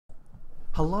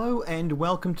Hello and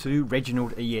welcome to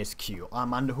ReginaldESQ.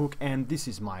 I'm Underhook and this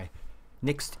is my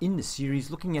next in the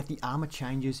series looking at the armor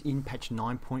changes in patch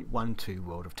 9.12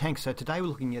 World of Tanks. So today we're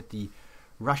looking at the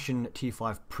Russian Tier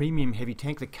 5 premium heavy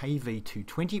tank, the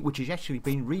KV220, which has actually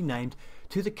been renamed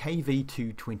to the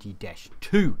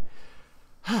KV220-2.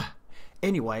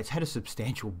 Anyway, it's had a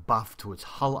substantial buff to its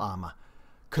hull armor,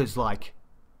 because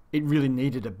it really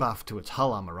needed a buff to its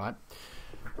hull armor, right?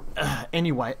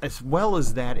 Anyway, as well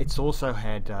as that, it's also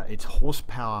had its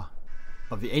horsepower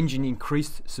of the engine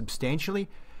increased substantially.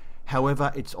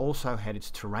 However, it's also had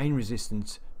its terrain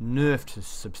resistance nerfed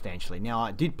substantially. Now,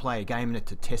 I did play a game in it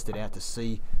to test it out to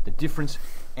see the difference,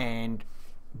 and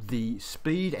the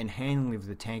speed and handling of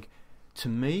the tank, to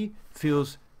me,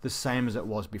 feels the same as it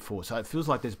was before. So it feels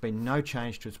like there's been no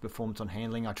change to its performance on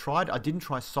handling. I didn't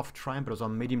try soft terrain, but I was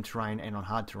on medium terrain and on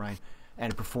hard terrain,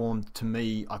 and it performed, to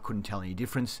me, I couldn't tell any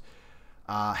difference.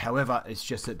 However, it's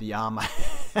just that the armor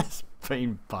has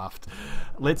been buffed.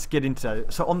 Let's get into...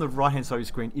 So on the right hand side of your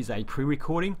screen is a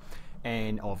pre-recording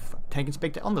of Tank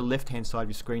Inspector. On the left hand side of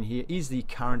your screen here is the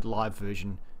current live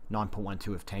version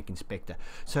 9.12 of Tank Inspector.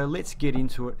 So let's get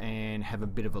into it and have a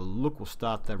bit of a look. We'll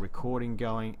start the recording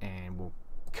going and we'll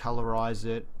colorize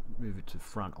it, move it to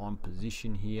front on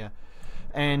position here.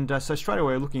 And so straight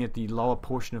away we're looking at the lower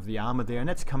portion of the armor there, and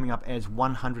that's coming up as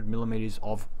 100mm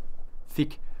of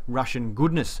thick Russian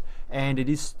goodness, and it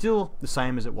is still the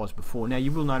same as it was before. Now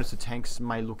you will notice the tanks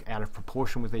may look out of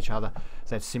proportion with each other.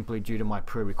 That's simply due to my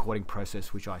pre-recording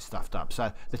process, which I stuffed up.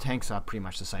 So the tanks are pretty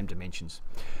much the same dimensions.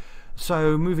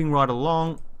 So moving right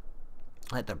along,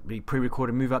 let the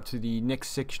pre-recorded move up to the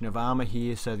next section of armor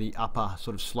here. So the upper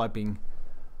sort of sloping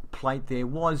plate there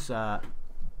was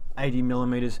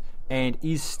 80mm and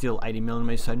is still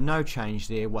 80mm, so no change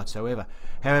there whatsoever.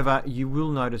 However, you will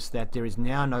notice that there is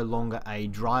now no longer a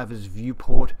driver's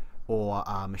viewport or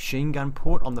machine gun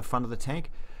port on the front of the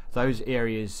tank. Those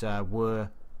areas were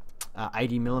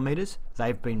 80mm.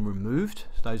 They've been removed,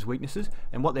 those weaknesses,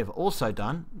 and what they've also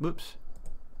done, whoops,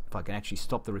 if I can actually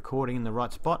stop the recording in the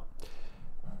right spot,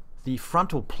 the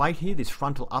frontal plate here, this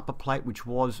frontal upper plate, which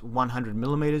was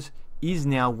 100mm, is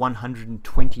now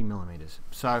 120mm.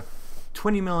 So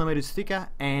 20mm thicker,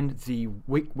 and the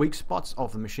weak spots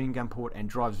of the machine gun port and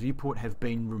driver's viewport have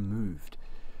been removed.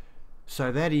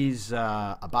 So that is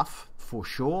a buff for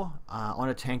sure on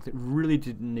a tank that really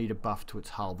didn't need a buff to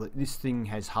its hull. But this thing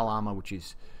has hull armor which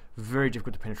is very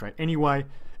difficult to penetrate anyway.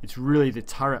 It's really the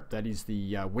turret that is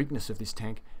the weakness of this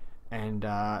tank, and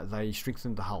they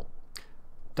strengthened the hull.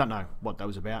 Don't know what that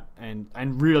was about, and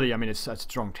really, I mean, it's a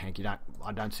strong tank.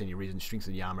 I don't see any reason to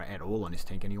strengthen the armor at all on this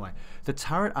tank anyway. The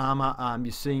turret armor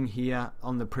you're seeing here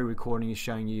on the pre-recording is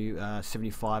showing you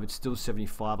 75. It's still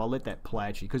 75. I'll let that play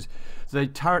actually, because the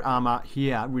turret armor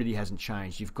here really hasn't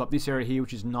changed. You've got this area here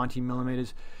which is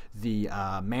 90mm. The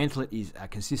mantlet is a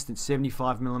consistent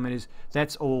 75mm.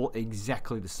 That's all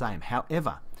exactly the same.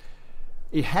 However,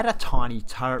 it had a tiny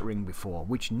turret ring before,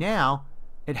 which now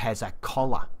it has a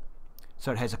collar.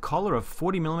 So it has a collar of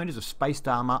 40mm of spaced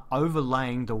armor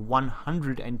overlaying the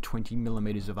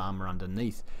 120mm of armor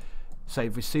underneath. So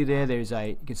if we see there,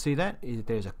 you can see that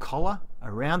there's a collar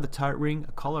around the turret ring,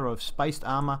 a collar of spaced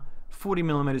armor,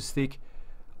 40mm thick,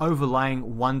 overlaying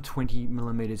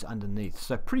 120mm underneath.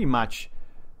 So pretty much,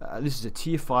 this is a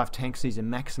tier 5 tank. These are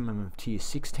maximum of tier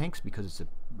 6 tanks because it's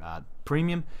a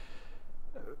premium.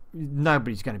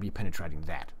 Nobody's going to be penetrating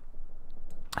that.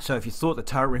 So if you thought the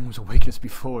turret ring was a weakness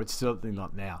before, it's certainly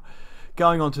not now.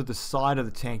 Going on to the side of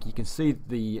the tank, you can see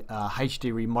the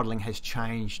HD remodeling has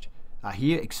changed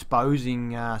here,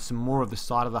 exposing some more of the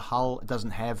side of the hull. It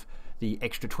doesn't have the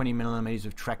extra 20mm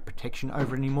of track protection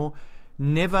over it anymore.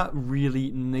 Never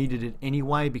really needed it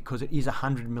anyway because it is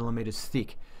 100mm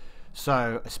thick.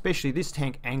 So especially this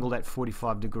tank angled at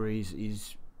 45 degrees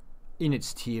is in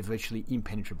its tier virtually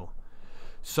impenetrable.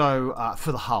 So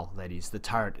for the hull, that is, the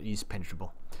turret is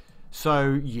penetrable.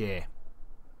 So yeah,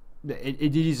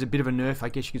 it is a bit of a nerf, I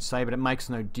guess you could say, but it makes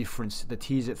no difference. The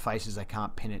tiers it faces, they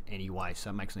can't pen it anyway, so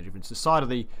it makes no difference. The side of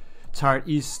the turret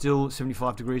is still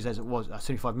 75 degrees as it was,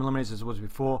 75mm as it was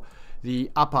before.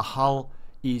 The upper hull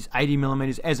is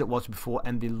 80mm as it was before,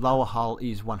 and the lower hull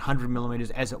is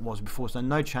 100mm as it was before. So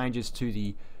no changes to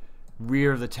the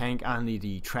rear of the tank, only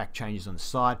the track changes on the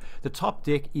side. The top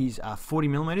deck is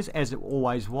 40mm as it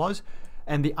always was,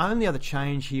 and the only other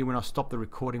change here when I stop the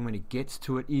recording when it gets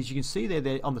to it is you can see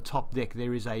there on the top deck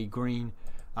there is a green,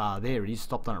 there it is,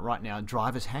 stopped on it right now,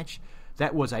 driver's hatch.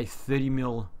 That was a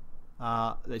 30mm,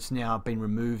 it's now been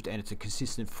removed, and it's a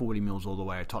consistent 40mm all the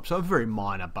way at top. So a very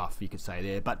minor buff you could say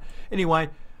there, but anyway,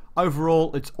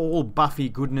 overall it's all buffy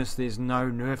goodness. There's no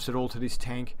nerfs at all to this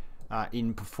tank.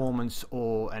 in performance,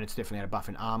 and it's definitely had a buff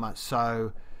in armor.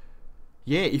 So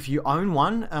yeah, if you own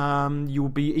one, you'll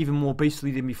be even more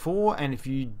beastly than before, and if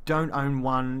you don't own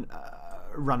one,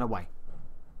 run away.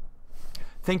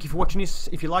 Thank you for watching this.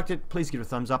 If you liked it, please give it a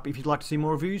thumbs up. If you'd like to see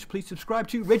more reviews, please subscribe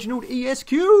to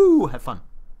ReginaldESQ. Have fun.